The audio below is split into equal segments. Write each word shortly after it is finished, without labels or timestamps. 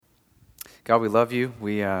God, we love you.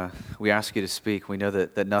 We ask you to speak. We know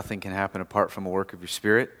that nothing can happen apart from a work of your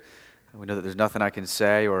Spirit. We know that there's nothing I can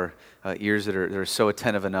say or ears that are so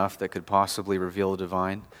attentive enough that could possibly reveal the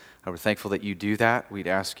divine. We're thankful that you do that. We'd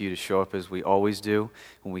ask you to show up as we always do.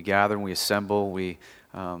 When we gather and we assemble, we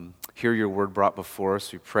hear your word brought before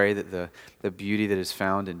us. We pray that the beauty that is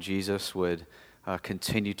found in Jesus would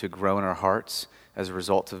continue to grow in our hearts as a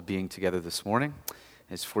result of being together this morning.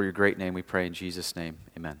 It's for your great name we pray in Jesus' name.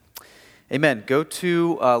 Amen. Amen. Go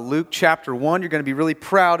to Luke chapter 1. You're going to be really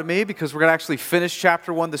proud of me because we're going to actually finish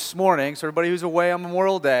chapter 1 this morning. So everybody who's away on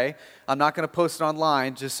Memorial Day, I'm not going to post it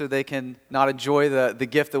online just so they can not enjoy the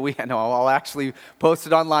gift that we had. No, I'll actually post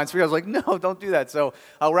it online. So I was like, no, don't do that. So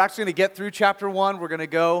we're actually going to get through chapter 1. We're going to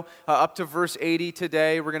go up to verse 80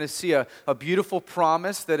 today. We're going to see a beautiful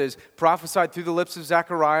promise that is prophesied through the lips of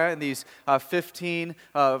Zechariah in these 15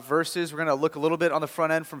 verses. We're going to look a little bit on the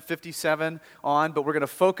front end from 57 on, but we're going to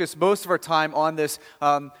focus most of our time on this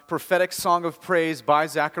prophetic song of praise by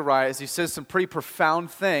Zechariah as he says some pretty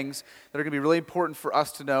profound things that are going to be really important for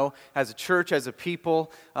us to know as a church, as a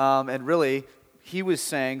people, and really he was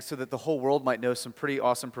saying so that the whole world might know some pretty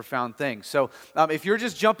awesome, profound things. So if you're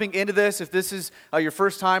just jumping into this, if this is your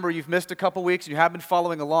first time or you've missed a couple weeks and you have been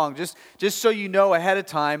following along, just so you know ahead of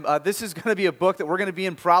time, this is going to be a book that we're going to be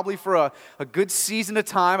in probably for a good season of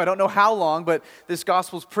time. I don't know how long, but this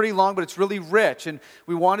gospel is pretty long, but it's really rich. And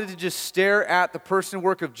we wanted to just stare at the person and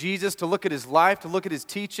work of Jesus, to look at his life, to look at his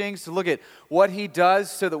teachings, to look at what he does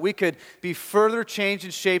so that we could be further changed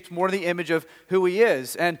and shaped more in the image of who he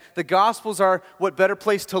is. And the Gospels are what better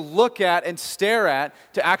place to look at and stare at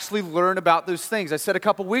to actually learn about those things. I said a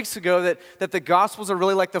couple weeks ago that the Gospels are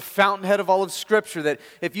really like the fountainhead of all of Scripture, that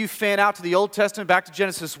if you fan out to the Old Testament, back to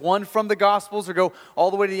Genesis 1 from the Gospels, or go all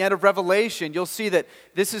the way to the end of Revelation, you'll see that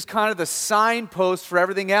this is kind of the signpost for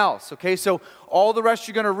everything else, okay? So all the rest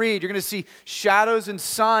you're going to read, you're going to see shadows and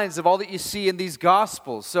signs of all that you see in these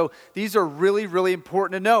Gospels. So these are really, really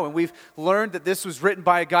important to know. And we've learned that this was written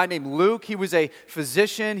by a guy named Luke. He was a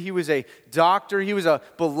physician. He was a doctor. He was a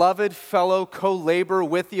beloved fellow co-laborer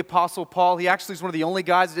with the Apostle Paul. He actually is one of the only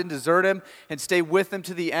guys that didn't desert him and stay with him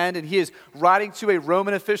to the end. And he is writing to a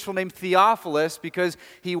Roman official named Theophilus because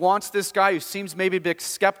he wants this guy who seems maybe a bit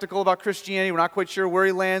skeptical about Christianity. We're not quite sure where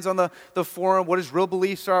he lands on the forum, what his real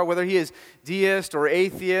beliefs are, whether he is deist or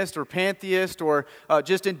atheist or pantheist or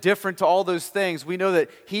just indifferent to all those things. We know that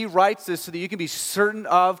he writes this so that you can be certain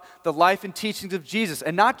of the life and teachings of Jesus.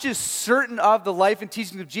 And not just certain of the life and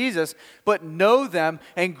teachings of Jesus, but know them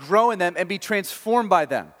and grow in them and be transformed by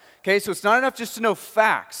them. Okay, so it's not enough just to know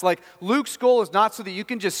facts. Like Luke's goal is not so that you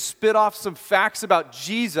can just spit off some facts about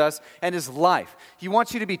Jesus and his life. He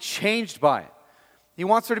wants you to be changed by it. He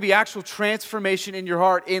wants there to be actual transformation in your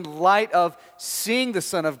heart in light of seeing the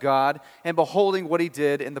Son of God and beholding what he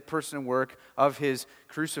did in the person and work of his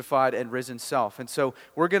crucified and risen self. And so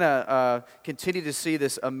we're going to continue to see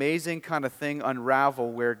this amazing kind of thing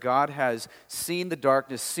unravel where God has seen the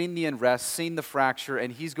darkness, seen the unrest, seen the fracture,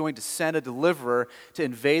 and he's going to send a deliverer to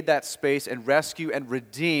invade that space and rescue and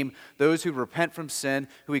redeem those who repent from sin,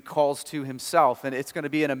 who he calls to himself. And it's going to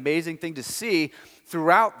be an amazing thing to see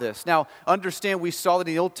throughout this. Now, understand we saw that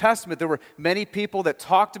in the Old Testament there were many people that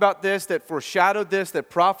talked about this, that foreshadowed this, that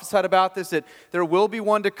prophesied about this, that there will be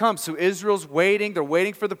one to come. So Israel's waiting. They're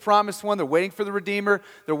waiting for the promised one. They're waiting for the Redeemer.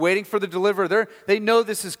 They're waiting for the deliverer. They know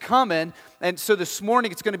this is coming. And so this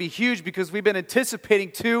morning it's going to be huge because we've been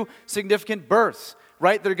anticipating two significant births,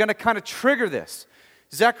 right? They're going to kind of trigger this.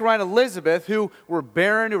 Zechariah and Elizabeth, who were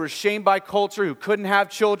barren, who were shamed by culture, who couldn't have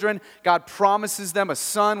children. God promises them a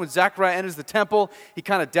son. When Zechariah enters the temple, he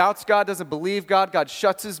kind of doubts God, doesn't believe God. God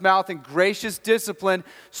shuts his mouth in gracious discipline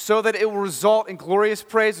so that it will result in glorious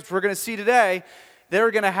praise, which we're going to see today.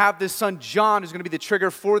 They're going to have this son, John, who's going to be the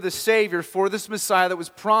trigger for the Savior, for this Messiah that was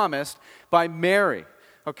promised by Mary.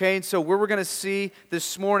 Okay, and so where we're going to see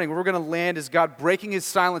this morning, where we're going to land is God breaking his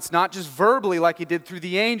silence, not just verbally like he did through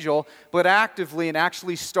the angel, but actively and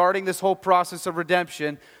actually starting this whole process of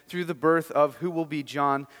redemption through the birth of who will be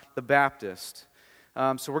John the Baptist.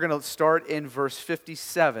 So we're going to start in verse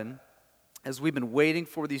 57. As we've been waiting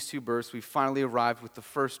for these two births, we finally arrived with the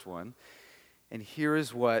first one. And here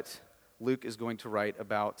is what Luke is going to write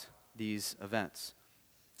about these events.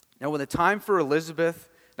 Now, when the time for Elizabeth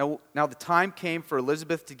Now the time came for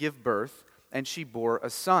Elizabeth to give birth, and she bore a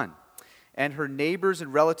son. And her neighbors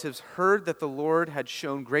and relatives heard that the Lord had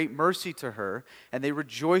shown great mercy to her, and they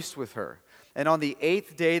rejoiced with her. And on the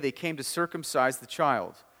 8th day they came to circumcise the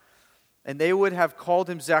child. And they would have called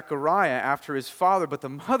him Zechariah after his father, but the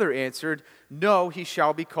mother answered, "No, he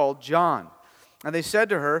shall be called John." And they said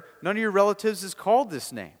to her, "None of your relatives is called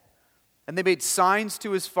this name." And they made signs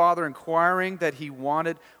to his father, inquiring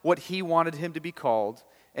what he wanted him to be called.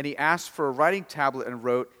 And he asked for a writing tablet and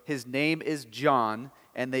wrote, "His name is John,"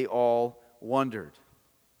 and they all wondered.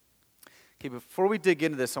 Okay, before we dig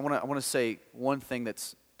into this, I want to say one thing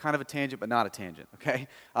that's kind of a tangent, but not a tangent, okay?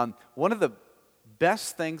 One of the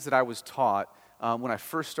best things that I was taught when I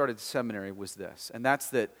first started seminary was this, and that's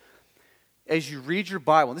that as you read your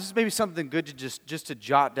Bible, and this is maybe something good to just to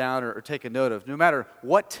jot down or take a note of, no matter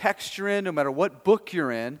what text you're in, no matter what book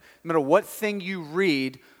you're in, no matter what thing you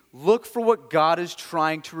read, look for what God is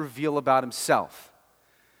trying to reveal about himself.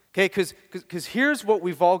 Okay, because here's what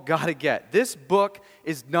we've all got to get. This book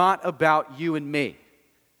is not about you and me.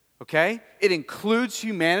 Okay? It includes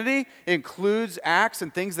humanity, it includes acts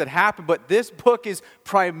and things that happen, but this book is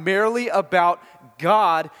primarily about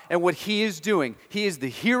God and what he is doing. He is the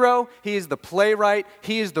hero, he is the playwright,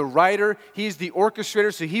 he is the writer, he is the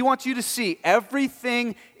orchestrator. So he wants you to see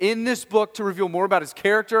everything in this book to reveal more about his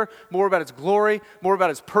character, more about his glory, more about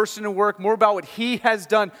his person and work, more about what he has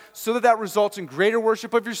done, so that results in greater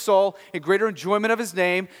worship of your soul and greater enjoyment of his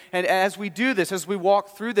name. And as we do this, as we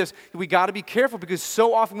walk through this, we got to be careful, because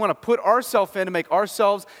so often we want to put ourselves in and make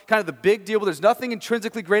ourselves kind of the big deal, but there's nothing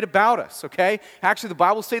intrinsically great about us, okay? Actually, the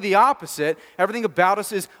Bible say the opposite. Everything about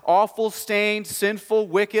us is awful, stained, sinful,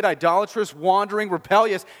 wicked, idolatrous, wandering,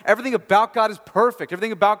 rebellious. Everything about God is perfect.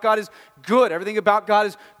 Everything about God is good. Everything about God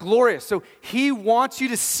is glorious. So he wants you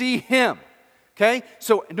to see him. Okay?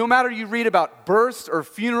 So no matter you read about births or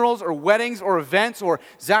funerals or weddings or events or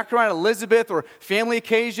Zachariah and Elizabeth or family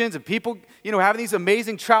occasions and people, having these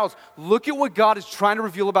amazing trials, look at what God is trying to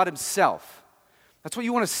reveal about himself. That's what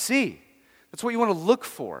you want to see. That's what you want to look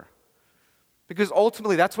for. Because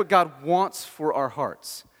ultimately, that's what God wants for our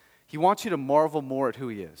hearts. He wants you to marvel more at who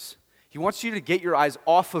he is. He wants you to get your eyes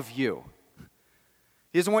off of you.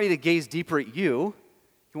 He doesn't want you to gaze deeper at you.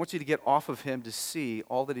 He wants you to get off of him to see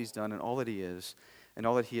all that he's done and all that he is and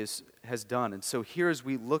all that he has done. And so here, as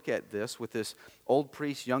we look at this with this old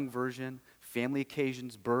priest, young version, family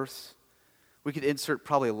occasions, births, we could insert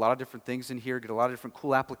probably a lot of different things in here, get a lot of different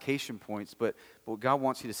cool application points, but what God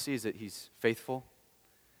wants you to see is that he's faithful,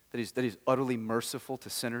 that he's utterly merciful to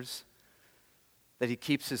sinners, that he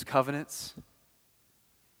keeps his covenants,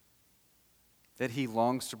 that he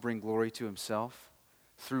longs to bring glory to himself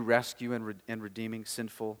through rescue and redeeming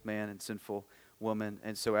sinful man and sinful woman.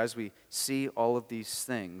 And so as we see all of these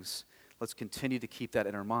things, let's continue to keep that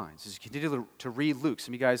in our minds. As you continue to read Luke,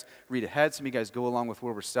 some of you guys read ahead, some of you guys go along with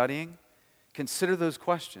where we're studying. Consider those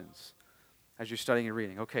questions as you're studying and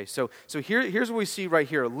reading. Okay, so here's what we see right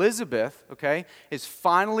here. Elizabeth, okay, is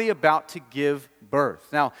finally about to give birth.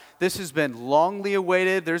 Now, this has been longly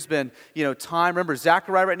awaited. There's been, time. Remember,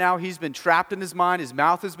 Zachariah right now, he's been trapped in his mind. His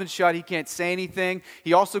mouth has been shut. He can't say anything.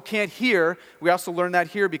 He also can't hear. We also learn that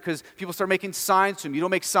here because people start making signs to him. You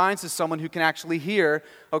don't make signs to someone who can actually hear,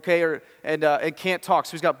 okay, and can't talk.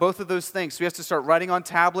 So he's got both of those things. So he has to start writing on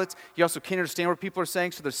tablets. He also can't understand what people are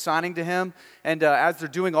saying, so they're signing to him. And as they're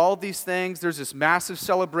doing all of these things, there's this massive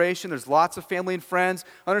celebration. There's lots of family and friends.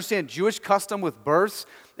 Understand, Jewish custom with births,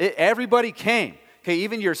 everybody came. Okay,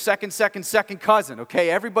 even your second cousin,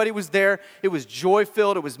 okay? Everybody was there. It was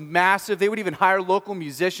joy-filled. It was massive. They would even hire local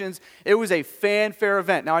musicians. It was a fanfare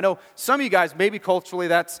event. Now, I know some of you guys, maybe culturally,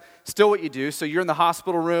 that's still what you do. So you're in the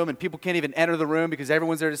hospital room, and people can't even enter the room because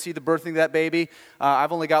everyone's there to see the birthing of that baby.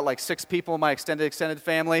 I've only got like 6 people in my extended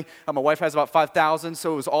family. My wife has about 5,000,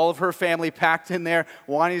 so it was all of her family packed in there,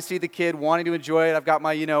 wanting to see the kid, wanting to enjoy it. I've got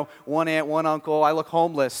my, one aunt, one uncle. I look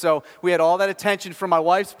homeless. So we had all that attention from my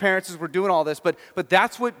wife's parents as we're doing all this. But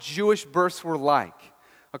that's what Jewish births were like,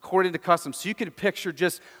 according to custom. So you can picture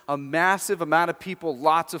just a massive amount of people,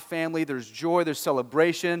 lots of family. There's joy, there's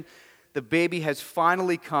celebration. The baby has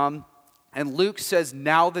finally come, and Luke says,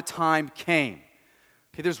 now the time came.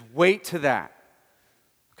 Okay, there's weight to that.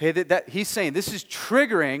 Okay, that he's saying this is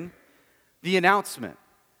triggering the announcement.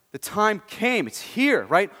 The time came. It's here,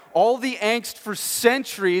 right? All the angst for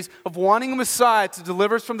centuries of wanting a Messiah to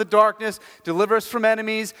deliver us from the darkness, deliver us from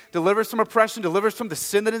enemies, deliver us from oppression, deliver us from the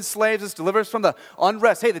sin that enslaves us, deliver us from the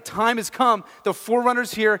unrest. Hey, the time has come. The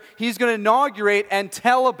forerunner's here. He's going to inaugurate and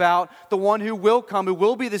tell about the one who will come, who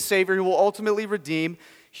will be the Savior, who will ultimately redeem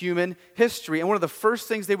human history. And one of the first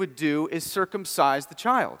things they would do is circumcise the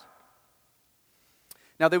child.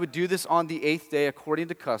 Now, they would do this on the 8th day according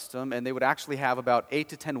to custom, and they would actually have about 8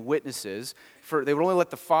 to 10 witnesses. They would only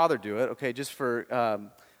let the father do it, okay, just for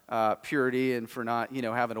purity and for not,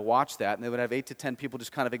 having to watch that. And they would have 8 to 10 people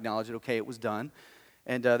just kind of acknowledge it, okay, it was done.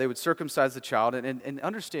 And they would circumcise the child. And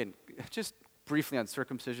understand, just briefly on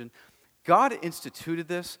circumcision, God instituted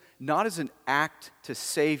this not as an act to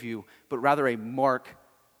save you, but rather a mark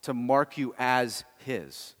to mark you as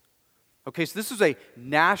his. Okay, so this was a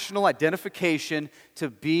national identification to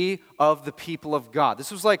be of the people of God.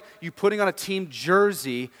 This was like you putting on a team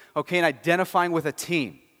jersey, okay, and identifying with a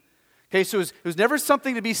team. Okay, so it was never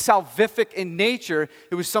something to be salvific in nature.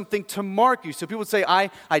 It was something to mark you. So people would say,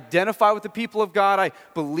 I identify with the people of God. I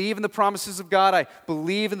believe in the promises of God. I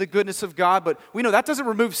believe in the goodness of God. But we know that doesn't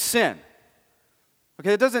remove sin.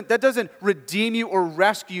 Okay, that doesn't redeem you or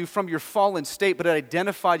rescue you from your fallen state, but it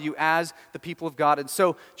identified you as the people of God. And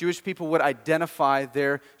so Jewish people would identify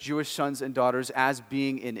their Jewish sons and daughters as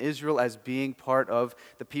being in Israel, as being part of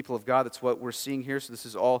the people of God. That's what we're seeing here. So this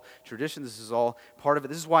is all tradition. This is all part of it.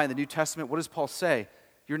 This is why in the New Testament, what does Paul say?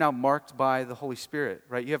 You're now marked by the Holy Spirit,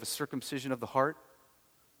 right? You have a circumcision of the heart.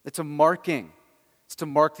 It's a marking. It's to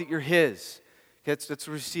mark that you're his. Okay, that's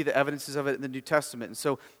where we see the evidences of it in the New Testament. And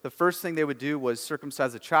so the first thing they would do was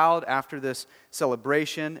circumcise the child after this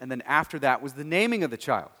celebration, and then after that was the naming of the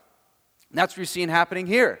child. And that's what you're seeing happening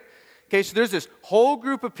here. Okay, so there's this whole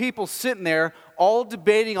group of people sitting there all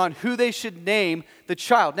debating on who they should name the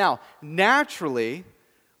child. Now, naturally,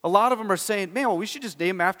 a lot of them are saying, man, well, we should just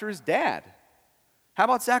name him after his dad. How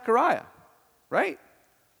about Zechariah, right?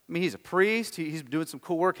 I mean, he's a priest. He's doing some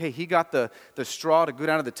cool work. Hey, he got the straw to go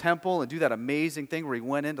down to the temple and do that amazing thing where he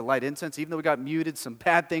went in to light incense. Even though we got muted, some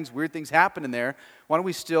bad things, weird things happened in there, why don't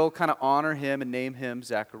we still kind of honor him and name him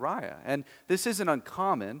Zechariah? And this isn't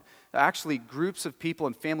uncommon. Actually, groups of people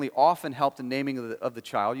and family often helped in naming of the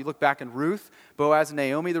child. You look back in Ruth, Boaz and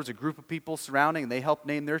Naomi, there was a group of people surrounding, and they helped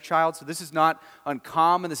name their child. So this is not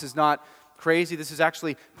uncommon. This is not crazy. This is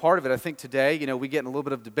actually part of it. I think today, we get in a little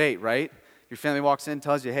bit of debate, right? Your family walks in,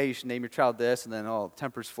 tells you, hey, you should name your child this, and then,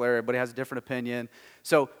 tempers flare. Everybody has a different opinion.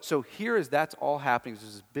 So here as that's all happening,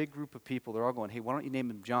 there's this big group of people. They're all going, hey, why don't you name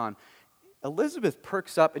him John? Elizabeth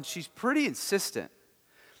perks up, and she's pretty insistent.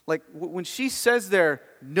 Like, when she says there,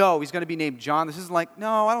 no, he's going to be named John, this isn't like,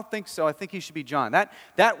 no, I don't think so. I think he should be John.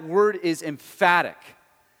 That word is emphatic.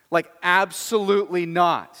 Like, absolutely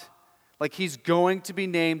not. Like, he's going to be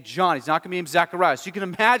named John. He's not going to be named Zechariah. So you can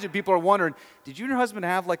imagine people are wondering, did you and your husband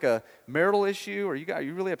have like a marital issue? Or are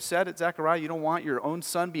you really upset at Zechariah? You don't want your own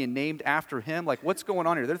son being named after him? Like, what's going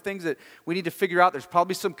on here? There are things that we need to figure out. There's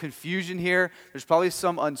probably some confusion here. There's probably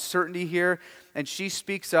some uncertainty here. And she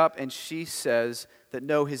speaks up and she says that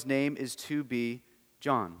no, his name is to be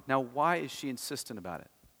John. Now, why is she insistent about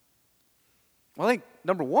it? Well, I think,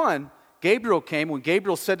 number one, Gabriel came. When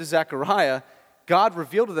Gabriel said to Zechariah, God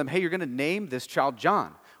revealed to them, hey, you're going to name this child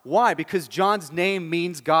John. Why? Because John's name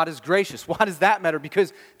means God is gracious. Why does that matter?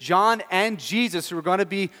 Because John and Jesus, who are going to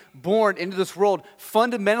be born into this world,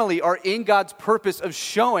 fundamentally are in God's purpose of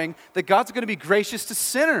showing that God's going to be gracious to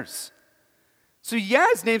sinners. So yeah,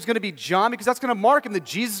 his name's going to be John because that's going to mark him that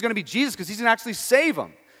Jesus is going to be Jesus because he's going to actually save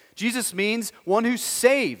him. Jesus means one who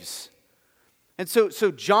saves. And so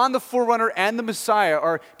John the forerunner and the Messiah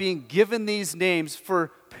are being given these names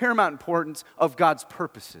for paramount importance of God's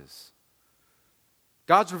purposes.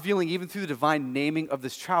 God's revealing even through the divine naming of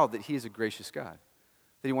this child that he is a gracious God,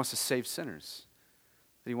 that he wants to save sinners,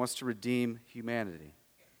 that he wants to redeem humanity.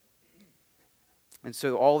 And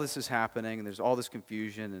so all this is happening, and there's all this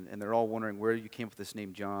confusion, and they're all wondering where you came up with this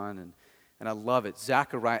name John, and I love it.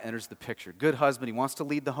 Zechariah enters the picture. Good husband, he wants to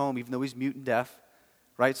lead the home even though he's mute and deaf.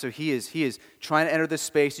 Right? So he is trying to enter this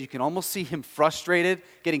space. You can almost see him frustrated,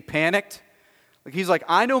 getting panicked. Like he's like,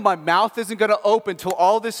 I know my mouth isn't going to open till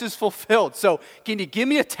all this is fulfilled. So can you give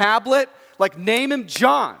me a tablet? Like name him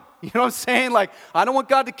John. You know what I'm saying? Like, I don't want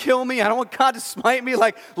God to kill me. I don't want God to smite me.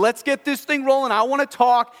 Like, let's get this thing rolling. I want to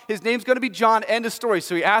talk. His name's going to be John. End of story.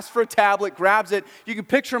 So he asks for a tablet, grabs it. You can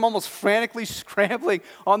picture him almost frantically scrambling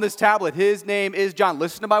on this tablet. His name is John.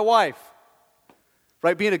 Listen to my wife.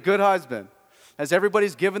 Right? Being a good husband. As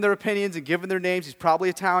everybody's given their opinions and given their names, he's probably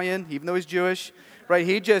Italian, even though he's Jewish, right?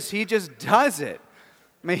 He just does it.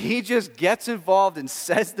 I mean, he just gets involved and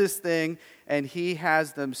says this thing, and he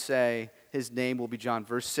has them say his name will be John.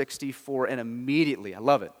 Verse 64, and immediately, I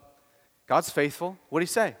love it. God's faithful. What did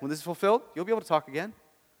he say? When this is fulfilled, you'll be able to talk again.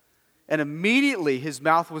 And immediately his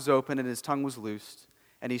mouth was open and his tongue was loosed,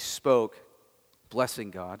 and he spoke, blessing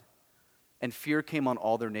God. And fear came on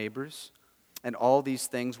all their neighbors. And all these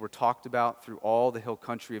things were talked about through all the hill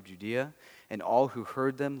country of Judea, and all who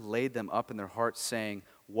heard them laid them up in their hearts, saying,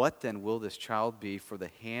 what then will this child be? For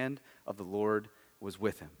the hand of the Lord was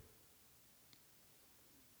with him.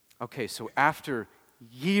 Okay, so after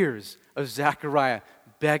years of Zechariah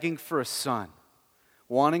begging for a son,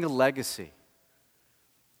 wanting a legacy,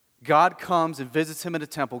 God comes and visits him in a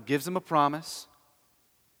temple, gives him a promise.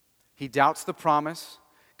 He doubts the promise.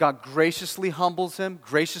 God graciously humbles him,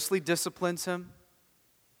 graciously disciplines him.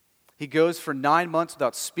 He goes for 9 months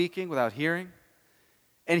without speaking, without hearing.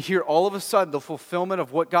 And here, all of a sudden, the fulfillment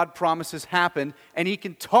of what God promises happened, and he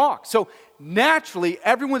can talk. So naturally,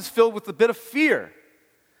 everyone's filled with a bit of fear.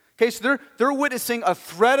 Okay, so they're witnessing a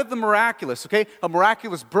thread of the miraculous, okay? A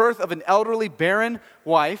miraculous birth of an elderly, barren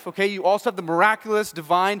wife, okay? You also have the miraculous,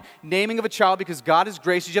 divine naming of a child because God is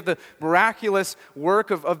gracious. You have the miraculous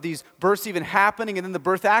work of these births even happening and then the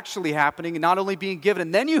birth actually happening and not only being given.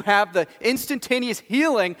 And then you have the instantaneous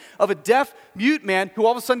healing of a deaf, mute man who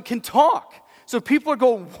all of a sudden can talk. So people are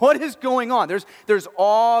going, what is going on? There's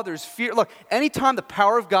awe, there's fear. Look, anytime the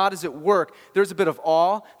power of God is at work, there's a bit of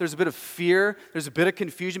awe, there's a bit of fear, there's a bit of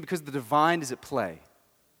confusion because the divine is at play.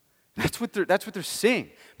 That's what they're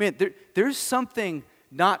seeing. Man, there's something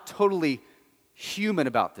not totally human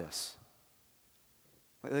about this.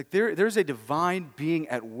 Like there's a divine being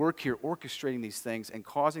at work here orchestrating these things and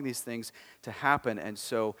causing these things to happen. And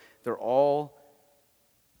so they're all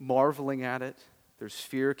marveling at it. There's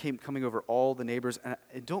fear coming over all the neighbors.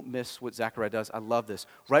 And don't miss what Zechariah does. I love this.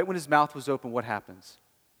 Right when his mouth was open, what happens?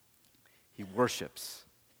 He worships.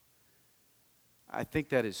 I think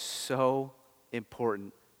that is so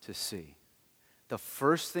important to see. The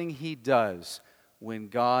first thing he does when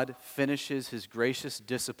God finishes his gracious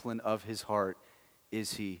discipline of his heart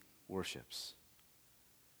is he worships.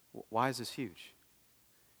 Why is this huge?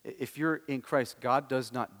 If you're in Christ, God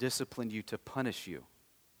does not discipline you to punish you.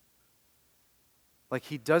 Like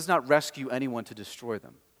he does not rescue anyone to destroy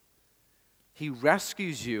them. He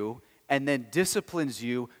rescues you and then disciplines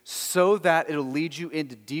you so that it'll lead you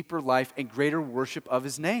into deeper life and greater worship of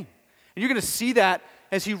his name. And you're going to see that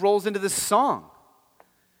as he rolls into this song.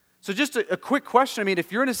 So just a quick question. I mean,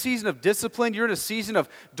 if you're in a season of discipline, you're in a season of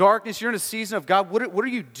darkness, you're in a season of God, what are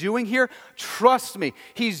you doing here? Trust me,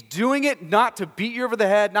 he's doing it not to beat you over the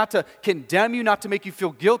head, not to condemn you, not to make you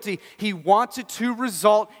feel guilty. He wants it to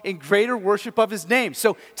result in greater worship of his name.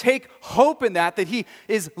 So take hope in that he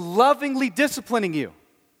is lovingly disciplining you.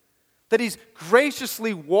 That he's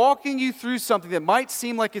graciously walking you through something that might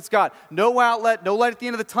seem like it's God. No outlet, no light at the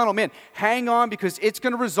end of the tunnel. Man, hang on because it's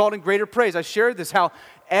going to result in greater praise. I shared this, how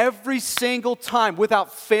every single time,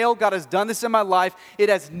 without fail, God has done this in my life. It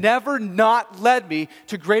has never not led me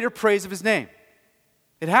to greater praise of his name.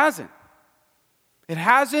 It hasn't. It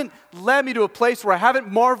hasn't led me to a place where I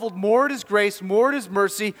haven't marveled more at his grace, more at his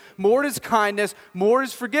mercy, more at his kindness, more at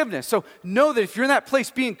his forgiveness. So know that if you're in that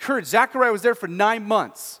place, be encouraged. Zechariah was there for 9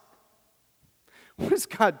 months. What is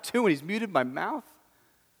God doing? He's muted my mouth.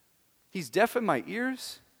 He's deafened my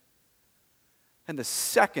ears. And the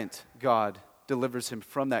second God delivers him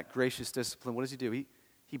from that gracious discipline, what does he do?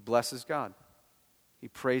 He blesses God. He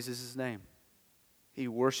praises his name. He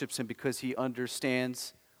worships him because he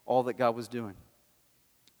understands all that God was doing.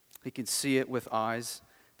 He can see it with eyes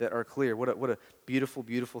that are clear. What a beautiful,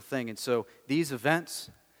 beautiful thing. And so these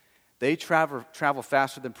events, they travel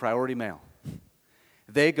faster than priority mail.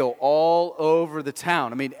 They go all over the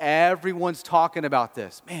town. I mean, everyone's talking about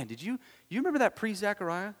this. Man, you remember that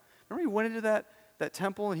pre-Zechariah? Remember he went into that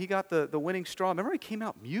temple and he got the winning straw? Remember he came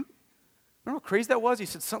out mute? Remember how crazy that was? He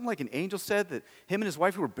said something like an angel said that him and his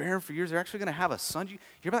wife who were barren for years, they're actually going to have a son. You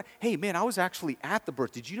hear about that? Hey, man, I was actually at the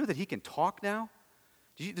birth. Did you know that he can talk now?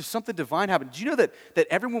 There's something divine happened. Did you know that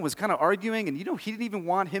everyone was kind of arguing and he didn't even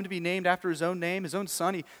want him to be named after his own name, his own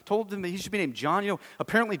son. He told him that he should be named John.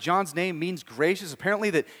 Apparently John's name means gracious.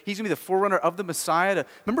 Apparently that he's going to be the forerunner of the Messiah.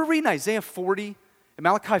 Remember reading Isaiah 40 and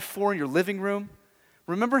Malachi 4 in your living room?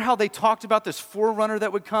 Remember how they talked about this forerunner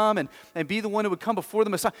that would come and be the one who would come before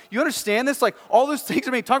the Messiah? You understand this? Like all those things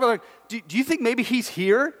are being talked about. Like, do you think maybe he's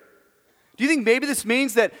here? Do you think maybe this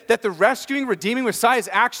means that the rescuing, redeeming Messiah is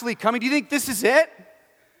actually coming? Do you think this is it?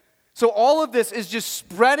 So all of this is just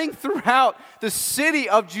spreading throughout the city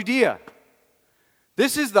of Judea.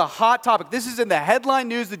 This is the hot topic. This is in the headline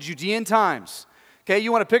news, the Judean Times. Okay,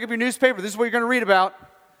 you want to pick up your newspaper, this is what you're going to read about.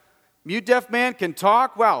 Mute deaf man can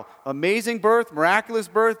talk. Wow, amazing birth, miraculous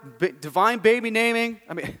birth, divine baby naming.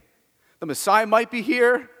 I mean, the Messiah might be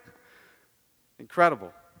here.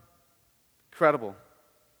 Incredible. Incredible.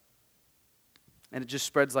 And it just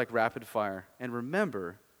spreads like rapid fire. And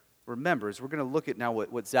remember, as we're going to look at now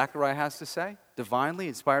what Zechariah has to say, divinely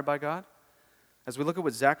inspired by God. As we look at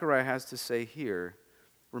what Zechariah has to say here,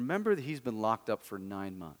 remember that he's been locked up for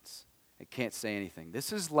 9 months and can't say anything.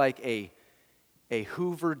 This is like a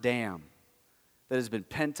Hoover Dam that has been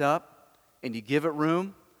pent up, and you give it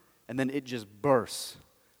room, and then it just bursts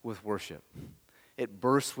with worship. It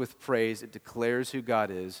bursts with praise. It declares who God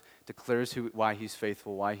is, declares why he's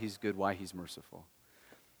faithful, why he's good, why he's merciful.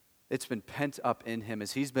 It's been pent up in him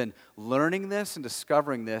as he's been learning this and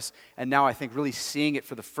discovering this, and now I think really seeing it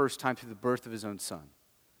for the first time through the birth of his own son.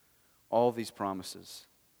 all of these promises.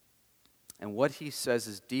 And what he says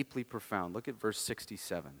is deeply profound. Look at verse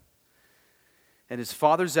 67. And his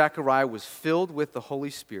father Zechariah was filled with the Holy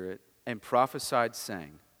Spirit and prophesied,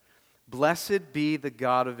 saying, Blessed be the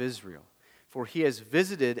God of Israel, for he has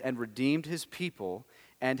visited and redeemed his people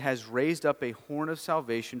and has raised up a horn of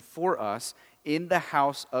salvation for us in the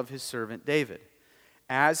house of his servant David,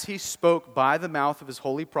 as he spoke by the mouth of his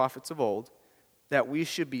holy prophets of old, that we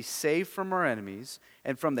should be saved from our enemies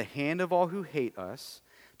and from the hand of all who hate us,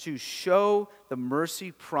 to show the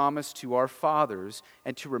mercy promised to our fathers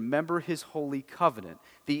and to remember his holy covenant,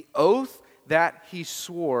 the oath that he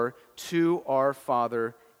swore to our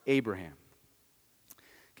father Abraham.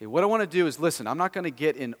 Okay, what I want to do is, listen, I'm not going to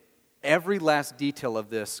get in every last detail of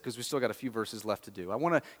this because we still got a few verses left to do. I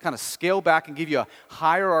want to kind of scale back and give you a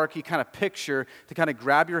hierarchy kind of picture to kind of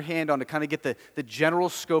grab your hand on to kind of get the general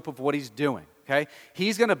scope of what he's doing. Okay?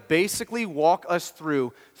 He's going to basically walk us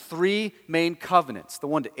through three main covenants. The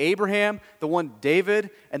one to Abraham, the one to David,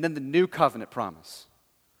 and then the new covenant promise,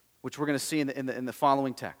 which we're going to see in the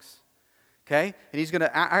following text. Okay? And he's going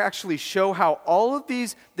to actually show how all of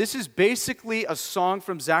these, this is basically a song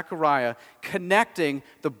from Zechariah connecting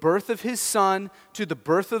the birth of his son to the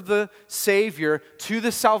birth of the Savior to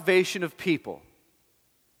the salvation of people.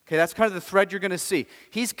 Okay, that's kind of the thread you're going to see.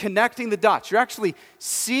 He's connecting the dots. You're actually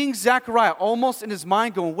seeing Zechariah almost in his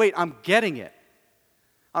mind going, wait, I'm getting it.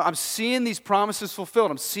 I'm seeing these promises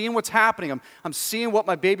fulfilled. I'm seeing what's happening. I'm seeing what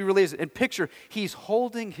my baby really is. And picture, he's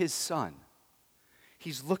holding his son.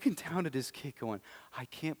 He's looking down at his kid going, I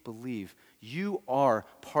can't believe you are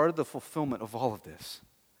part of the fulfillment of all of this.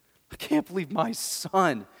 I can't believe my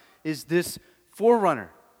son is this forerunner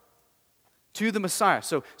to the Messiah.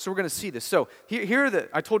 So we're going to see this. So here are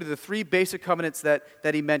I told you the three basic covenants that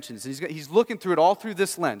he mentions. And he's looking through it all through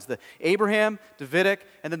this lens, the Abraham, Davidic,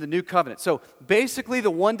 and then the new covenant. So basically the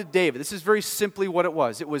one to David, this is very simply what it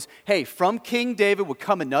was. It was, hey, from King David would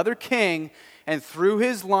come another king, and through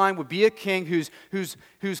his line would be a king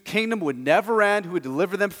whose kingdom would never end, who would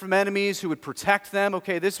deliver them from enemies, who would protect them.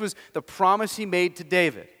 Okay, this was the promise he made to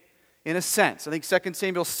David. In a sense, I think 2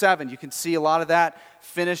 Samuel 7, you can see a lot of that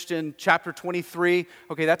finished in chapter 23.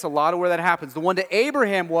 Okay, that's a lot of where that happens. The one to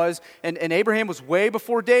Abraham was, and Abraham was way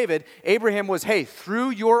before David, Abraham was, hey, through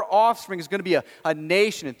your offspring is going to be a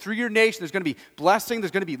nation, and through your nation there's going to be blessing, there's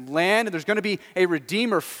going to be land, and there's going to be a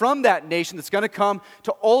redeemer from that nation that's going to come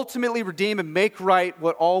to ultimately redeem and make right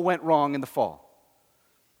what all went wrong in the fall.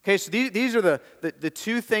 Okay, so these are the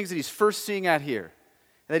two things that he's first seeing out here,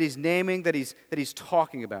 that he's naming, that he's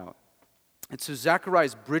talking about. And so Zechariah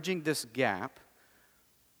is bridging this gap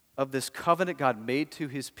of this covenant God made to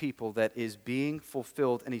his people that is being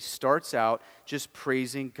fulfilled. And he starts out just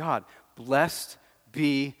praising God. Blessed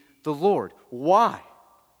be the Lord. Why?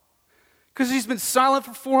 Because he's been silent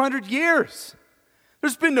for 400 years.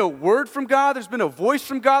 There's been no word from God. There's been no voice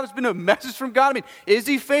from God. There's been no message from God. I mean, is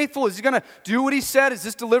he faithful? Is he going to do what he said? Is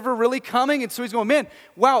this deliverer really coming? And so he's going, man,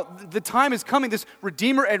 wow, the time is coming. This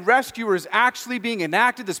Redeemer and Rescuer is actually being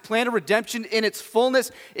enacted. This plan of redemption in its fullness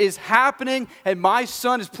is happening, and my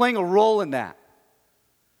son is playing a role in that.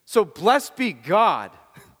 So blessed be God,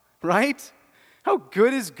 right? How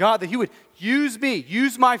good is God that he would use me,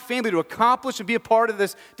 use my family to accomplish and be a part of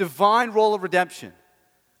this divine role of redemption.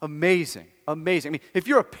 Amazing. Amazing. I mean, if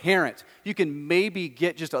you're a parent, you can maybe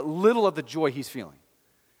get just a little of the joy he's feeling,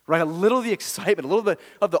 right? A little of the excitement, a little bit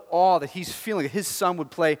of the awe that he's feeling that his son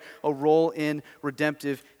would play a role in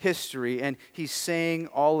redemptive history. And he's saying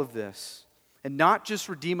all of this, and not just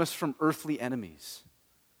redeem us from earthly enemies,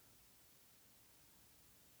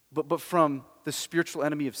 but from the spiritual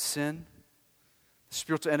enemy of sin, the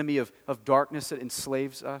spiritual enemy of darkness that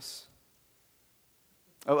enslaves us,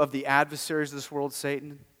 of the adversaries of this world,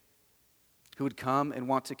 Satan, who would come and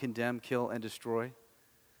want to condemn, kill, and destroy.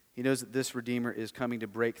 He knows that this Redeemer is coming to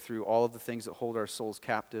break through all of the things that hold our souls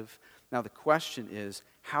captive. Now the question is,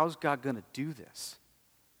 how's God going to do this?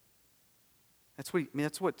 That's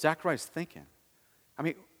what Zechariah's thinking. I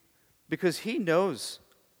mean, because he knows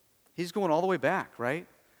he's going all the way back, right?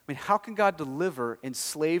 I mean, how can God deliver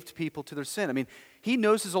enslaved people to their sin? I mean, he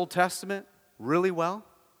knows his Old Testament really well.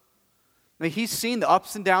 I mean, he's seen the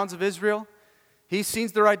ups and downs of Israel. He's seen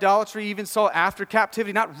their idolatry, even saw after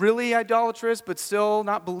captivity, not really idolatrous, but still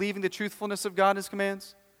not believing the truthfulness of God and his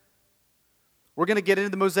commands. We're going to get into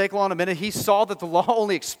the Mosaic Law in a minute. He saw that the law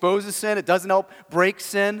only exposes sin. It doesn't help break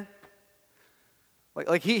sin.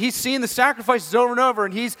 Like he's seen the sacrifices over and over,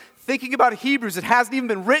 and he's thinking about Hebrews. It hasn't even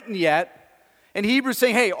been written yet. And Hebrews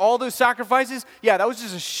saying, hey, all those sacrifices, yeah, that was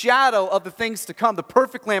just a shadow of the things to come, the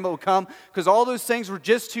perfect lamb that will come, because all those things were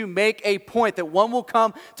just to make a point that one will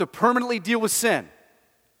come to permanently deal with sin.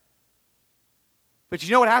 But you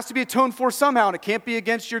know it has to be atoned for somehow, and it can't be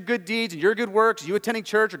against your good deeds and your good works, you attending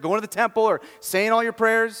church or going to the temple or saying all your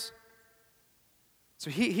prayers. So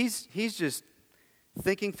he's just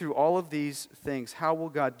thinking through all of these things. How will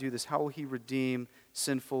God do this? How will he redeem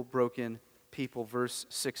sinful, broken people? Verse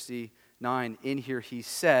 69, in here he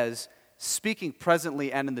says, speaking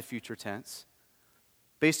presently and in the future tense,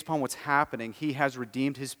 based upon what's happening, he has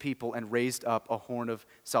redeemed his people and raised up a horn of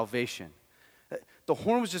salvation. The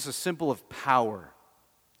horn was just a symbol of power.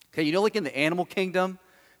 Okay, you know, like in the animal kingdom,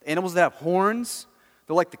 the animals that have horns,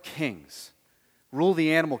 they're like the kings. Rule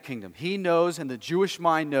the animal kingdom. He knows, and the Jewish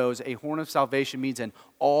mind knows, a horn of salvation means an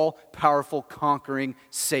all-powerful, conquering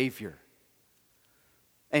Savior.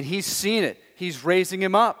 And he's seen it. He's raising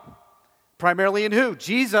him up. Primarily in who?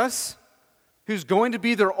 Jesus, who's going to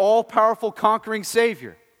be their all-powerful, conquering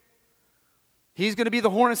Savior. He's going to be the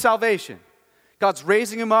horn of salvation. God's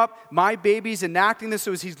raising him up. My baby's enacting this.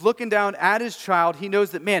 So as he's looking down at his child, he knows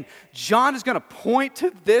that, man, John is going to point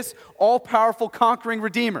to this all-powerful, conquering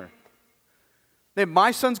Redeemer. Man,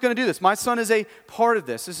 my son's going to do this. My son is a part of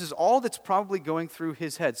this. This is all that's probably going through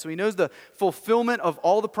his head. So he knows the fulfillment of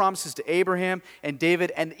all the promises to Abraham and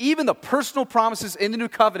David, and even the personal promises in the new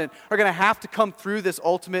covenant are going to have to come through this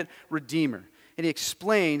ultimate Redeemer. And he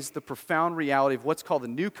explains the profound reality of what's called the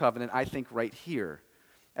new covenant, I think, right here.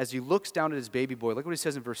 As he looks down at his baby boy, look what he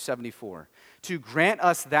says in verse 74. To grant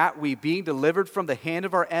us that we, being delivered from the hand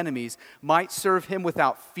of our enemies, might serve him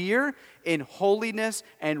without fear, in holiness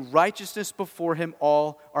and righteousness before him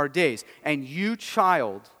all our days. And you,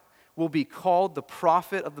 child, will be called the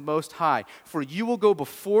prophet of the Most High, for you will go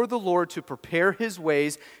before the Lord to prepare his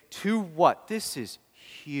ways to what? This is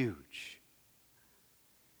huge.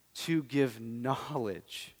 To give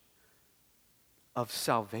knowledge of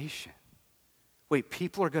salvation. Wait,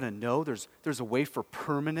 people are going to know there's a way for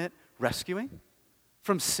permanent rescuing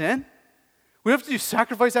from sin? We don't have to do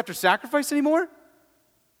sacrifice after sacrifice anymore?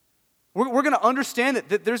 We're going to understand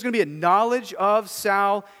that there's going to be a knowledge of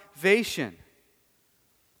salvation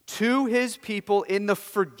to his people in the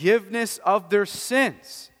forgiveness of their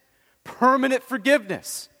sins. Permanent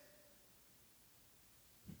forgiveness.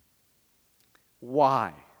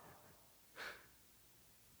 Why?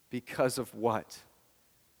 Because of what?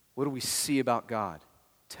 What do we see about God?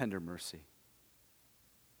 Tender mercy.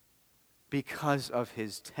 Because of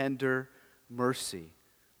his tender mercy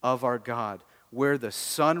of our God, where the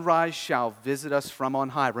sunrise shall visit us from on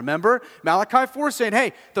high. Remember, Malachi 4 saying,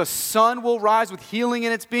 hey, the sun will rise with healing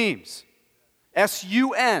in its beams.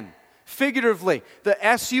 S-U-N. Figuratively, the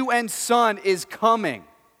S-U-N sun is coming.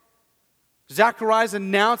 Zechariah's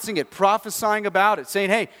announcing it, prophesying about it, saying,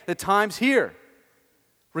 hey, the time's here.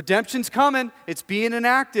 Redemption's coming. It's being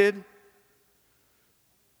enacted.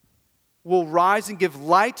 Will rise and give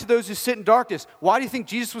light to those who sit in darkness. Why do you think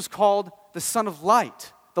Jesus was called the Son of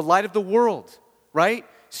Light? The light of the world, right?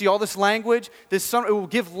 See all this language? This sun, it will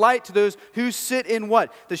give light to those who sit in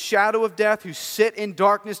what? The shadow of death, who sit in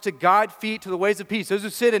darkness to guide feet to the ways of peace. Those who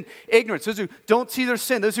sit in ignorance, those who don't see their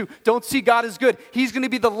sin, those who don't see God as good. He's going to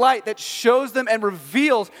be the light that shows them and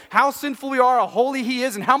reveals how sinful we are, how holy he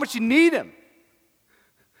is, and how much you need him.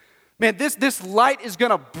 Man, this light is going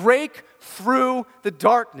to break through the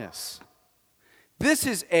darkness. This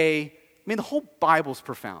is the whole Bible's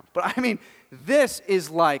profound. But this is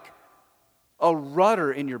like a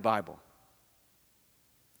rudder in your Bible.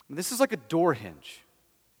 This is like a door hinge.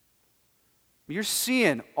 You're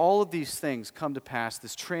seeing all of these things come to pass,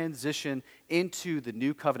 this transition into the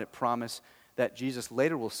new covenant promise that Jesus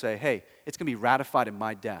later will say, hey, it's going to be ratified in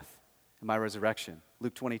my death, in my resurrection.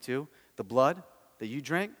 Luke 22, the blood that you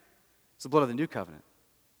drank, it's the blood of the new covenant.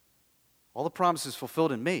 All the promises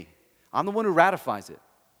fulfilled in me. I'm the one who ratifies it.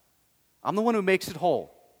 I'm the one who makes it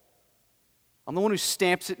whole. I'm the one who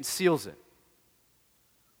stamps it and seals it.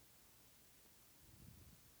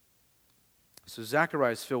 So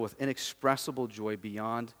Zechariah is filled with inexpressible joy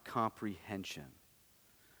beyond comprehension.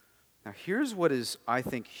 Now here's what is, I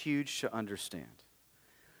think, huge to understand.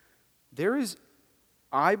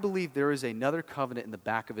 I believe there is another covenant in the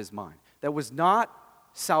back of his mind that was not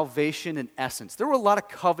salvation in essence. There were a lot of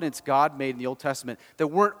covenants God made in the Old Testament that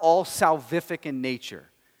weren't all salvific in nature.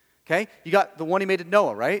 Okay? You got the one he made to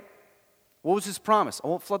Noah, right? What was his promise? I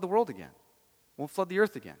won't flood the world again. I won't flood the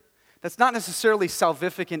earth again. That's not necessarily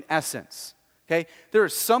salvific in essence. Okay? There are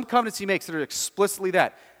some covenants he makes that are explicitly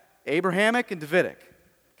that. Abrahamic and Davidic.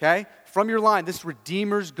 Okay? From your line, this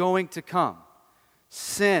Redeemer's going to come.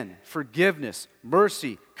 Sin, forgiveness,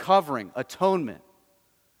 mercy, covering, atonement.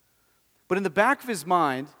 But in the back of his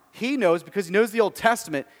mind, he knows, because he knows the Old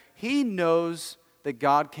Testament, he knows that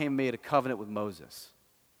God came and made a covenant with Moses.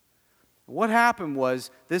 What happened was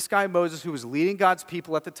this guy Moses, who was leading God's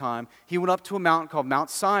people at the time, he went up to a mountain called Mount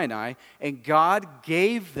Sinai, and God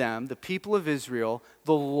gave them, the people of Israel,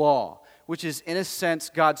 the law, which is, in a sense,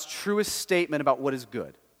 God's truest statement about what is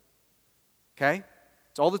good. Okay?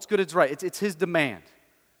 It's all that's good, it's right. It's his demand.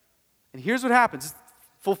 And here's what happens. It's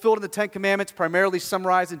fulfilled in the Ten Commandments, primarily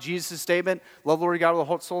summarized in Jesus' statement, love the Lord your God with the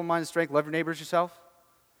whole soul, mind, and strength, love your neighbors yourself.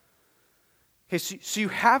 Okay, so you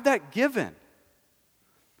have that given.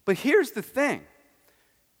 But here's the thing.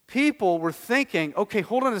 People were thinking, okay,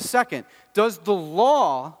 hold on a second. Does the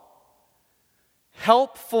law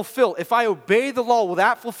help fulfill? If I obey the law, will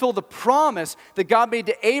that fulfill the promise that God made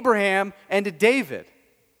to Abraham and to David?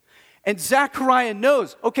 And Zechariah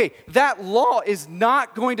knows, okay, that law is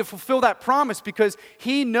not going to fulfill that promise because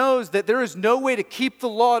he knows that there is no way to keep the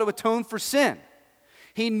law to atone for sin.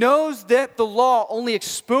 He knows that the law only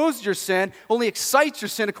exposes your sin, only excites your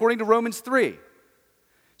sin according to Romans 3.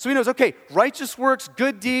 So he knows, okay, righteous works,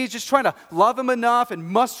 good deeds, just trying to love him enough and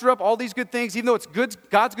muster up all these good things, even though it's good,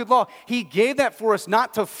 God's good law. He gave that for us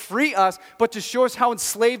not to free us, but to show us how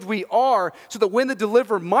enslaved we are, so that when the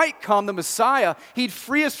deliverer might come, the Messiah, he'd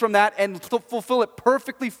free us from that and fulfill it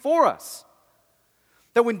perfectly for us.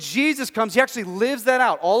 That when Jesus comes, he actually lives that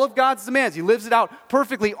out. All of God's demands, he lives it out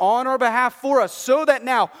perfectly on our behalf for us, so that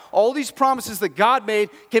now all these promises that God made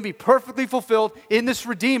can be perfectly fulfilled in this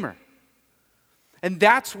Redeemer. And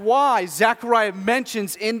that's why Zechariah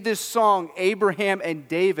mentions in this song Abraham and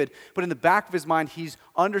David. But in the back of his mind, he's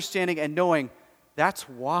understanding and knowing that's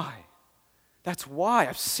why. That's why.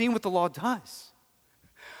 I've seen what the law does.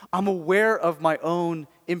 I'm aware of my own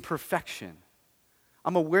imperfection.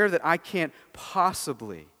 I'm aware that I can't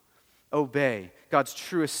possibly obey God's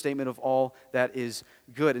truest statement of all that is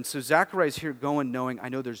good. And so Zechariah is here going knowing, I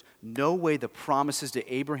know there's no way the promises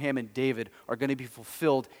to Abraham and David are going to be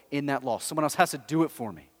fulfilled in that law. Someone else has to do it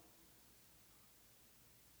for me.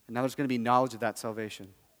 And now there's going to be knowledge of that salvation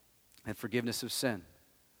and forgiveness of sin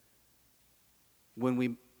when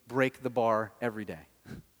we break the bar every day,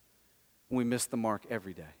 when we miss the mark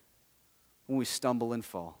every day, when we stumble and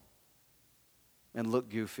fall and look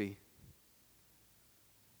goofy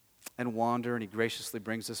and wander, and he graciously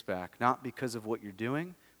brings us back, not because of what you're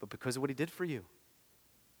doing, but because of what he did for you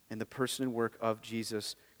in the person and work of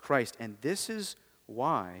Jesus Christ. And this is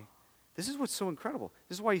what's so incredible.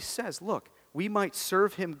 This is why he says, look, we might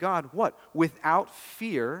serve him, God, what? Without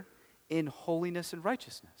fear, in holiness and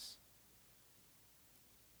righteousness.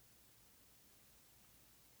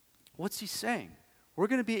 What's he saying? We're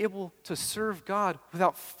going to be able to serve God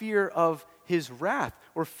without fear of his wrath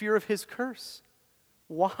or fear of his curse.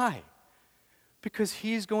 Why? Because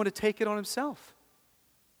he's going to take it on himself.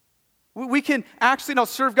 We can actually now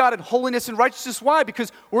serve God in holiness and righteousness. Why?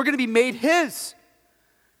 Because we're going to be made his.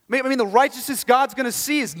 I mean, the righteousness God's going to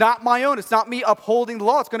see is not my own. It's not me upholding the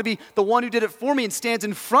law. It's going to be the one who did it for me and stands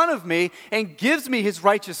in front of me and gives me his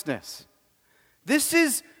righteousness. This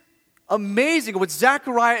is amazing what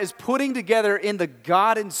Zechariah is putting together in the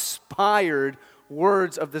God-inspired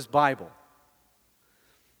words of this Bible.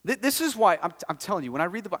 This is why I'm telling you, when I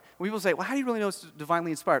read the Bible, when people say, well, how do you really know it's divinely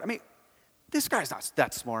inspired? I mean, this guy's not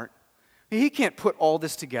that smart. I mean, he can't put all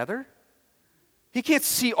this together. He can't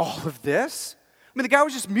see all of this. I mean, the guy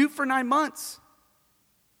was just mute for 9 months.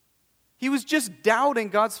 He was just doubting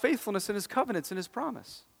God's faithfulness and his covenants and his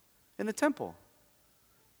promise in the temple.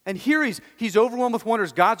 And here he's overwhelmed with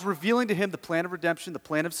wonders. God's revealing to him the plan of redemption, the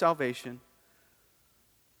plan of salvation.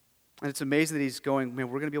 And it's amazing that he's going, man,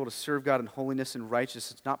 we're going to be able to serve God in holiness and righteousness.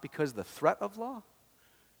 It's not because of the threat of law,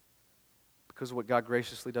 because of what God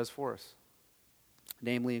graciously does for us,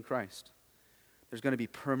 namely in Christ. There's going to be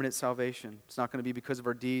permanent salvation. It's not going to be because of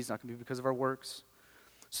our deeds, not going to be because of our works.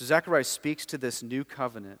 So Zechariah speaks to this new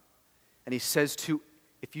covenant, and he says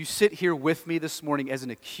if you sit here with me this morning as an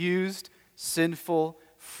accused, sinful,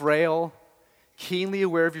 frail, keenly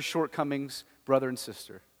aware of your shortcomings, brother and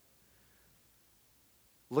sister,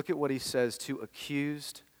 look at what he says to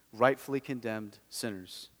accused, rightfully condemned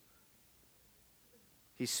sinners.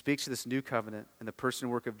 He speaks to this new covenant and the person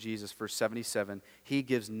and work of Jesus, verse 77. He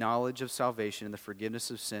gives knowledge of salvation and the forgiveness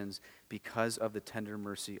of sins because of the tender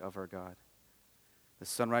mercy of our God. The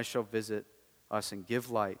sunrise shall visit us and give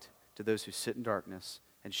light to those who sit in darkness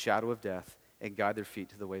and shadow of death and guide their feet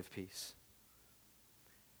to the way of peace.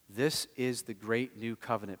 This is the great new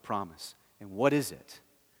covenant promise. And what is it?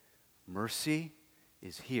 Mercy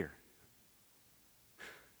is here.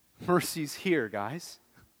 Mercy's here, guys.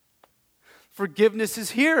 Forgiveness is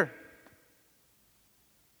here.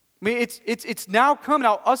 I mean, it's now come.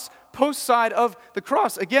 Now, us post side of the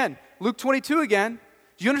cross. Again, Luke 22 again.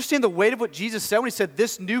 Do you understand the weight of what Jesus said when he said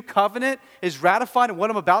this new covenant is ratified in what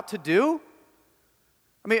I'm about to do?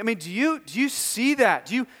 Do you see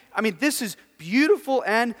that? This is beautiful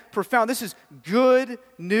and profound. This is good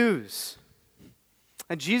news.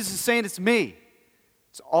 And Jesus is saying, it's me.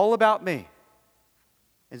 It's all about me.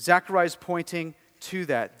 And Zechariah is pointing to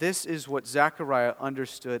that. This is what Zechariah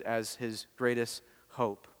understood as his greatest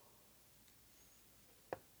hope.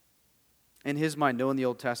 In his mind, knowing the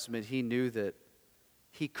Old Testament, he knew that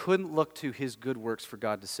he couldn't look to his good works for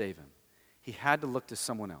God to save him. He had to look to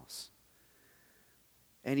someone else.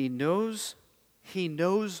 And he knows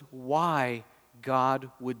why God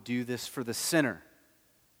would do this for the sinner.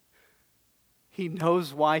 He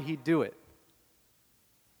knows why he'd do it.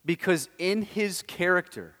 Because in his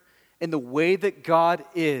character, in the way that God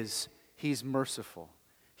is, he's merciful.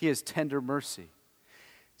 He has tender mercy.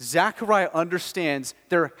 Zechariah understands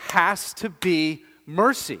there has to be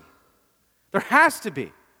mercy. There has to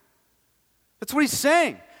be. That's what he's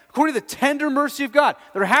saying. According to the tender mercy of God,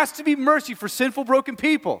 there has to be mercy for sinful, broken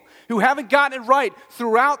people who haven't gotten it right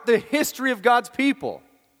throughout the history of God's people,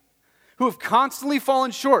 who have constantly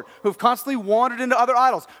fallen short, who have constantly wandered into other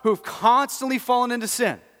idols, who have constantly fallen into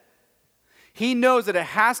sin. He knows that it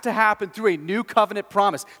has to happen through a new covenant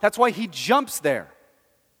promise. That's why he jumps there.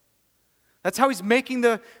 That's how he's making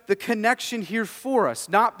the connection here for us,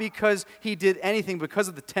 not because he did anything, because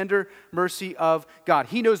of the tender mercy of God.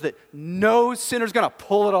 He knows that no sinner's going to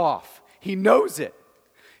pull it off. He knows it.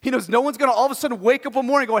 He knows no one's going to all of a sudden wake up one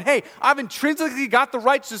morning going, hey, I've intrinsically got the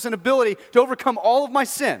righteousness and ability to overcome all of my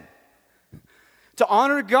sin, to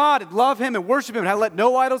honor God and love him and worship him and let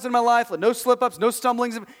no idols in my life, let no slip-ups, no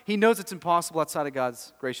stumblings. He knows it's impossible outside of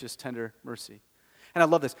God's gracious, tender mercy. And I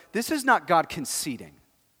love this. This is not God conceding.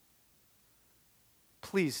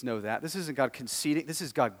 Please know that. This isn't God conceding. This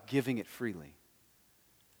is God giving it freely.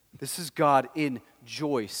 This is God in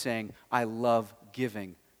joy saying, I love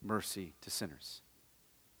giving mercy to sinners.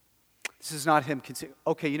 This is not him conceding.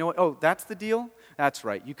 Okay, you know what? Oh, that's the deal? That's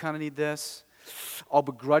right. You kind of need this. I'll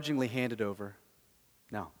begrudgingly hand it over.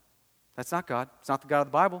 No, that's not God. It's not the God of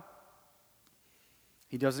the Bible.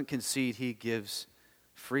 He doesn't concede. He gives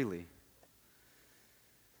freely.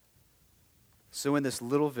 So in this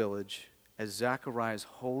little village, as Zechariah is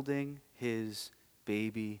holding his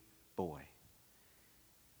baby boy,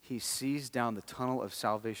 he sees down the tunnel of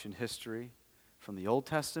salvation history from the Old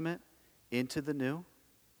Testament into the New,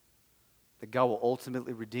 that God will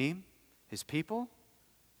ultimately redeem his people.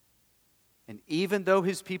 And even though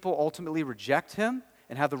his people ultimately reject him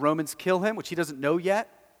and have the Romans kill him, which he doesn't know yet,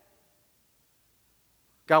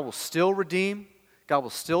 God will still redeem. God will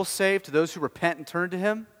still save to those who repent and turn to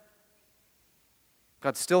him.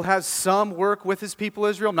 God still has some work with his people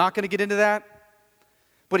Israel. I'm not going to get into that.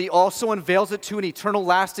 But he also unveils it to an eternal,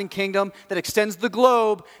 lasting kingdom that extends the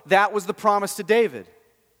globe. That was the promise to David.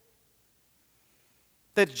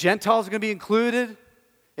 That Gentiles are going to be included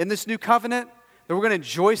in this new covenant. That we're going to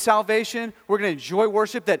enjoy salvation. We're going to enjoy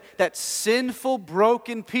worship. That sinful,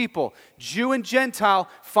 broken people, Jew and Gentile,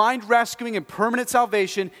 find rescuing and permanent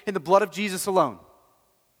salvation in the blood of Jesus alone.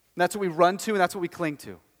 And that's what we run to and that's what we cling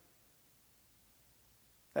to.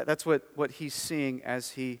 That's what he's seeing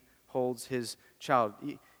as he holds his child.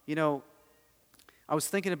 You know, I was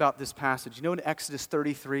thinking about this passage. You know, in Exodus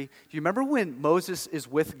 33, do you remember when Moses is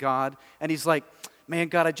with God and he's like, man,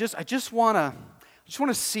 God, I just want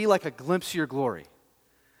to see like a glimpse of your glory.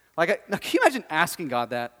 Now, can you imagine asking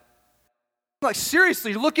God that? Like,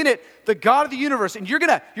 seriously, you're looking at the God of the universe and you're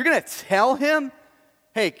gonna tell him,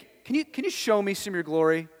 hey, can you show me some of your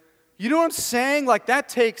glory? You know what I'm saying? Like, that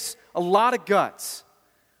takes a lot of guts.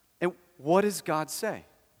 And what does God say?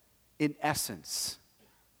 In essence,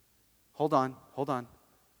 hold on.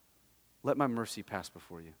 Let my mercy pass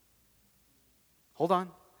before you. Hold on.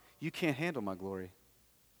 You can't handle my glory.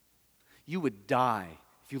 You would die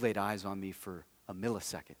if you laid eyes on me for a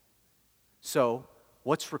millisecond. So,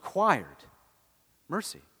 what's required?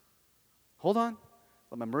 Mercy. Hold on.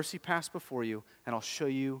 Let my mercy pass before you, and I'll show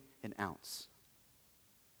you an ounce.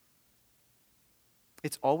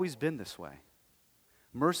 It's always been this way.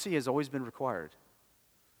 Mercy has always been required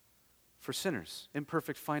for sinners,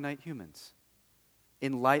 imperfect, finite humans,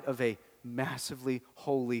 in light of a massively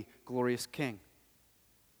holy, glorious King.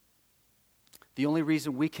 The only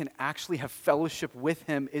reason we can actually have fellowship with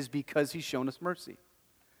him is because he's shown us mercy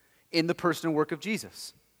in the person and work of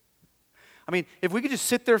Jesus. I mean, if we could just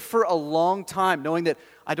sit there for a long time knowing that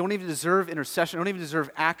I don't even deserve intercession, I don't even deserve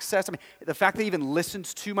access. I mean, the fact that he even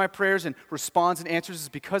listens to my prayers and responds and answers is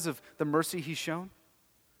because of the mercy he's shown.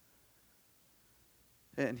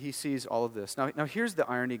 And he sees all of this. Now here's the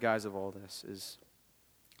irony, guys, of all this is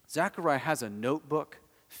Zechariah has a notebook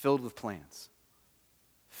filled with plans.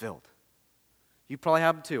 Filled. You probably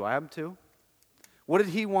have them too. I have them too. What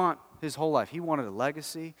did he want his whole life? He wanted a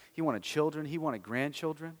legacy. He wanted children. He wanted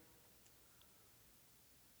grandchildren.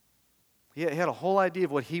 He had a whole idea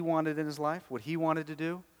of what he wanted in his life, what he wanted to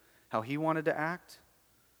do, how he wanted to act.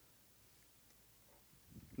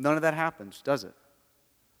 None of that happens, does it?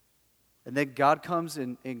 And then God comes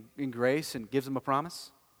in grace and gives him a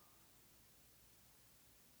promise.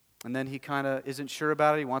 And then he kind of isn't sure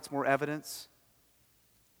about it. He wants more evidence.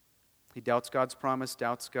 He doubts God's promise,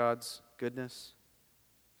 doubts God's goodness.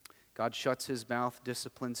 God shuts his mouth,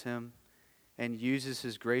 disciplines him, and uses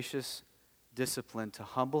his gracious discipline to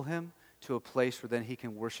humble him to a place where then he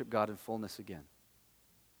can worship God in fullness again.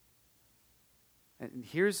 And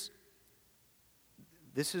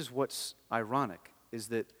this is what's ironic, is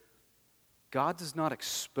that God does not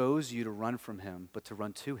expose you to run from him, but to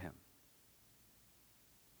run to him.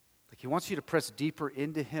 Like he wants you to press deeper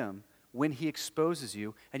into him when he exposes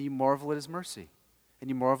you, and you marvel at his mercy, and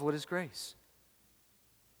you marvel at his grace.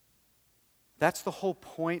 That's the whole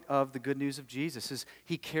point of the good news of Jesus, is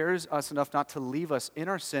he cares us enough not to leave us in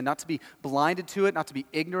our sin, not to be blinded to it, not to be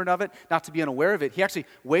ignorant of it, not to be unaware of it. He actually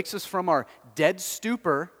wakes us from our dead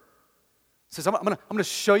stupor, says, I'm going to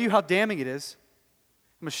show you how damning it is.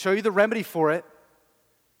 I'm going to show you the remedy for it,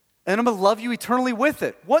 and I'm going to love you eternally with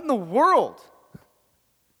it. What in the world?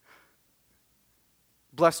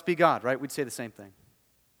 Blessed be God, right? We'd say the same thing.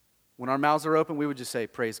 When our mouths are open, we would just say,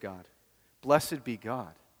 praise God. Blessed be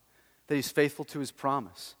God, that he's faithful to his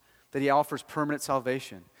promise, that he offers permanent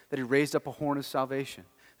salvation, that he raised up a horn of salvation,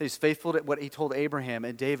 that he's faithful to what he told Abraham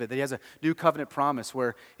and David, that he has a new covenant promise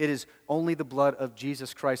where it is only the blood of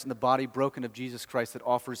Jesus Christ and the body broken of Jesus Christ that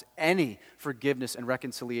offers any forgiveness and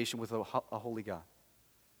reconciliation with a holy God.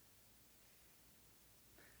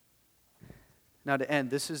 Now to end,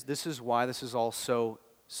 this is why this is all so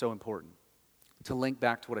important. To link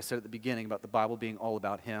back to what I said at the beginning about the Bible being all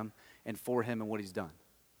about him and for him and what he's done.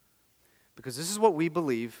 Because this is what we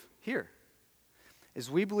believe here, is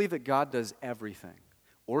we believe that God does everything,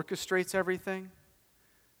 orchestrates everything,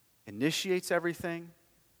 initiates everything,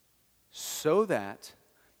 so that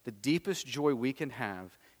the deepest joy we can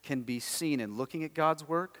have can be seen in looking at God's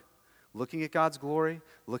work, looking at God's glory,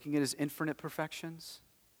 looking at his infinite perfections,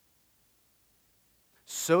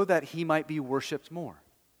 so that he might be worshiped more.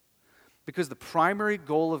 Because the primary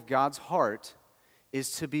goal of God's heart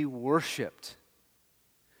is to be worshiped.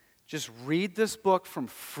 Just read this book from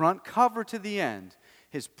front cover to the end.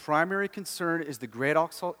 His primary concern is the great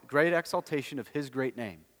exaltation of his great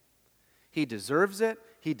name. He deserves it.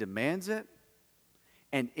 He demands it.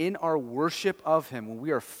 And in our worship of him, when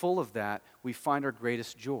we are full of that, we find our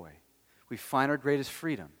greatest joy. We find our greatest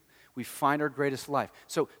freedom. We find our greatest life.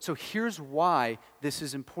 So here's why this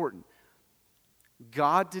is important.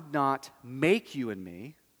 God did not make you and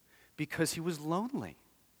me because he was lonely.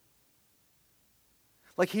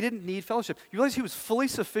 Like he didn't need fellowship. You realize he was fully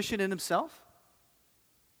sufficient in himself?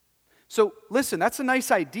 So listen, that's a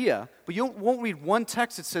nice idea, but you won't read one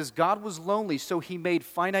text that says God was lonely, so he made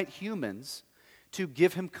finite humans to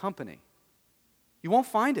give him company. You won't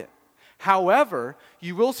find it. However,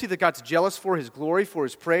 you will see that God's jealous for his glory, for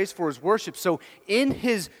his praise, for his worship. So in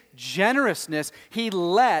his generousness, he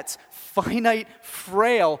lets finite,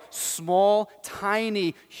 frail, small,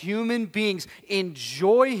 tiny human beings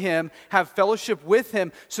enjoy him, have fellowship with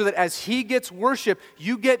him, so that as he gets worship,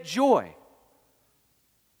 you get joy.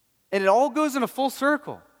 And it all goes in a full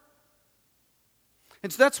circle.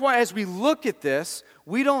 And so that's why as we look at this,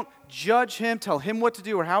 we don't judge him, tell him what to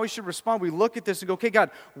do or how he should respond. We look at this and go, okay, God,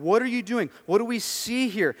 what are you doing? What do we see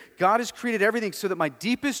here? God has created everything so that my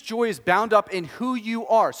deepest joy is bound up in who you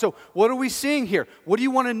are. So what are we seeing here? What do you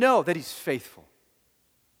want to know? That he's faithful.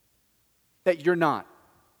 That you're not.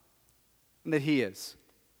 And that he is.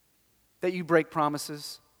 That you break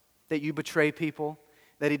promises. That you betray people.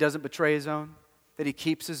 That he doesn't betray his own. That he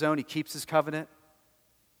keeps his own. He keeps his covenant.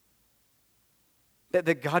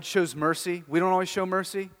 That God shows mercy. We don't always show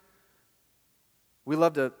mercy. We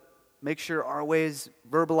love to make sure our way is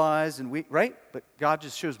verbalized and right? But God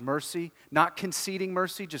just shows mercy, not conceding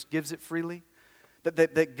mercy, just gives it freely.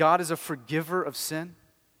 That God is a forgiver of sin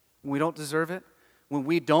when we don't deserve it. When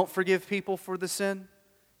we don't forgive people for the sin,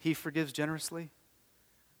 he forgives generously.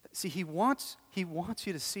 See, he wants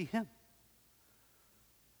you to see him.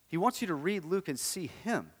 He wants you to read Luke and see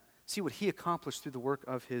him. See what he accomplished through the work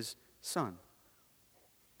of his Son.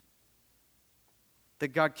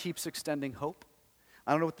 That God keeps extending hope.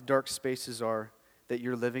 I don't know what the dark spaces are that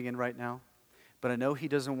you're living in right now, but I know he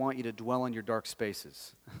doesn't want you to dwell on your dark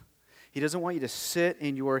spaces. He doesn't want you to sit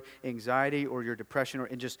in your anxiety or your depression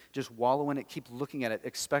and just wallow in it, keep looking at it,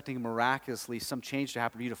 expecting miraculously some change to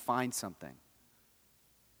happen for you to find something.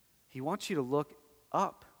 He wants you to look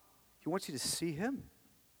up. He wants you to see him.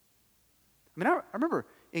 I mean, I remember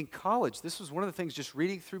in college, this was one of the things just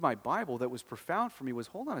reading through my Bible that was profound for me was,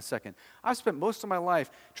 hold on a second. I've spent most of my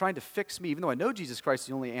life trying to fix me, even though I know Jesus Christ is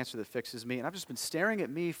the only answer that fixes me, and I've just been staring at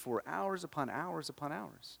me for hours upon hours upon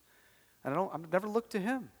hours. And I've never looked to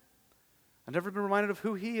him. I've never been reminded of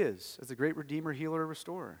who he is as the great Redeemer, Healer,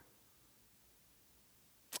 Restorer.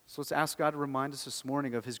 So let's ask God to remind us this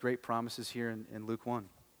morning of his great promises here in Luke 1.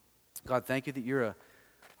 God, thank you that you're a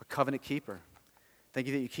covenant keeper. Thank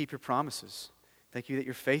you that you keep your promises. Thank you that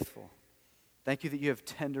you're faithful. Thank you that you have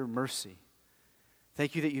tender mercy.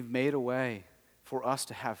 Thank you that you've made a way for us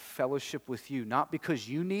to have fellowship with you, not because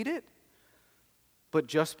you need it, but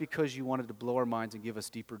just because you wanted to blow our minds and give us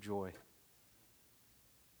deeper joy.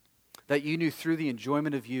 That you knew through the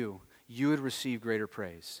enjoyment of you, you would receive greater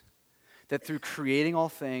praise. That through creating all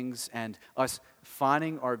things and us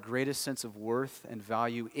finding our greatest sense of worth and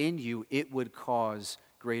value in you, it would cause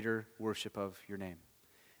greater worship of your name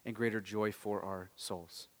and greater joy for our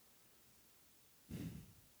souls.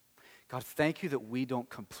 God, thank you that we don't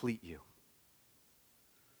complete you.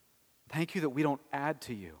 Thank you that we don't add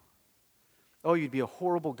to you. Oh, you'd be a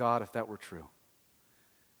horrible God if that were true.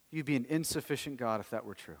 You'd be an insufficient God if that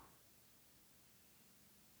were true.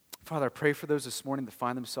 Father, I pray for those this morning that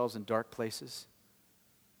find themselves in dark places.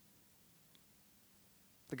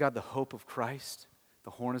 The God, the hope of Christ,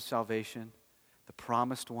 the horn of salvation, the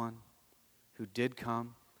promised one who did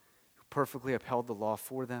come, who perfectly upheld the law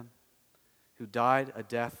for them, who died a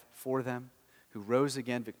death for them, who rose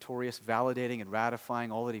again victorious, validating and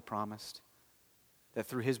ratifying all that he promised, that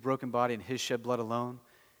through his broken body and his shed blood alone,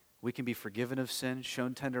 we can be forgiven of sin,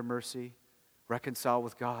 shown tender mercy, reconciled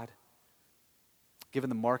with God, given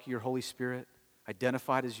the mark of your Holy Spirit,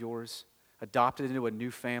 identified as yours, adopted into a new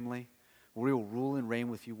family, where we will rule and reign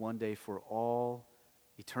with you one day for all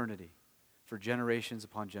eternity, for generations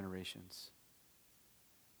upon generations.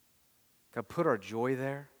 God, put our joy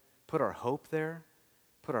there, put our hope there,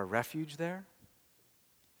 put our refuge there.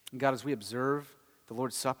 And God, as we observe the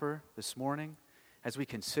Lord's Supper this morning, as we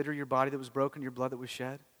consider your body that was broken, your blood that was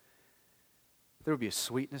shed, there would be a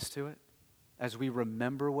sweetness to it as we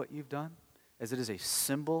remember what you've done, as it is a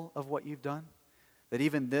symbol of what you've done, that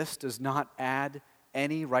even this does not add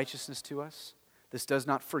any righteousness to us. This does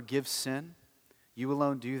not forgive sin. You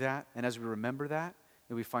alone do that. And as we remember that,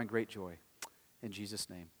 then we find great joy. In Jesus'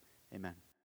 name, amen.